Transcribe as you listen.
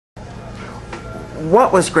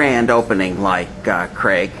what was grand opening like,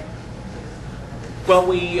 Craig? Well,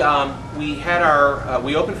 we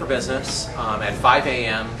opened for business at 5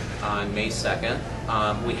 a.m. on May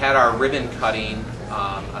 2nd. We had our ribbon cutting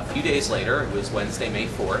a few days later. It was Wednesday, May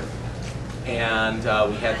 4th. And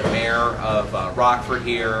we had the mayor of Rockford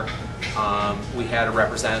here. We had a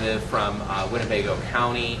representative from Winnebago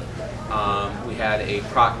County. We had a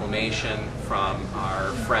proclamation from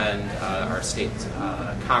our friend, our state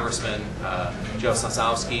congressman, Joe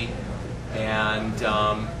Sosowski. And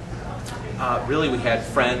really we had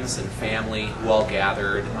friends and family who all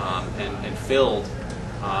gathered and filled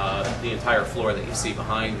the entire floor that you see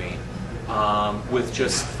behind me with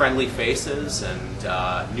just friendly faces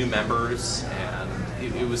and new members, and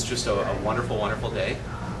it was just a wonderful, wonderful day.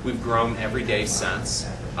 We've grown every day since,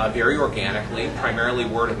 very organically, primarily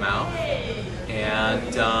word of mouth,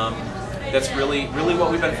 and that's really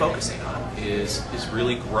what we've been focusing on, is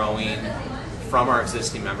really growing from our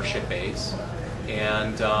existing membership base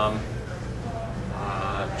and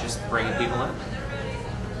just bringing people in.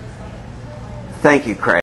 Thank you, Craig.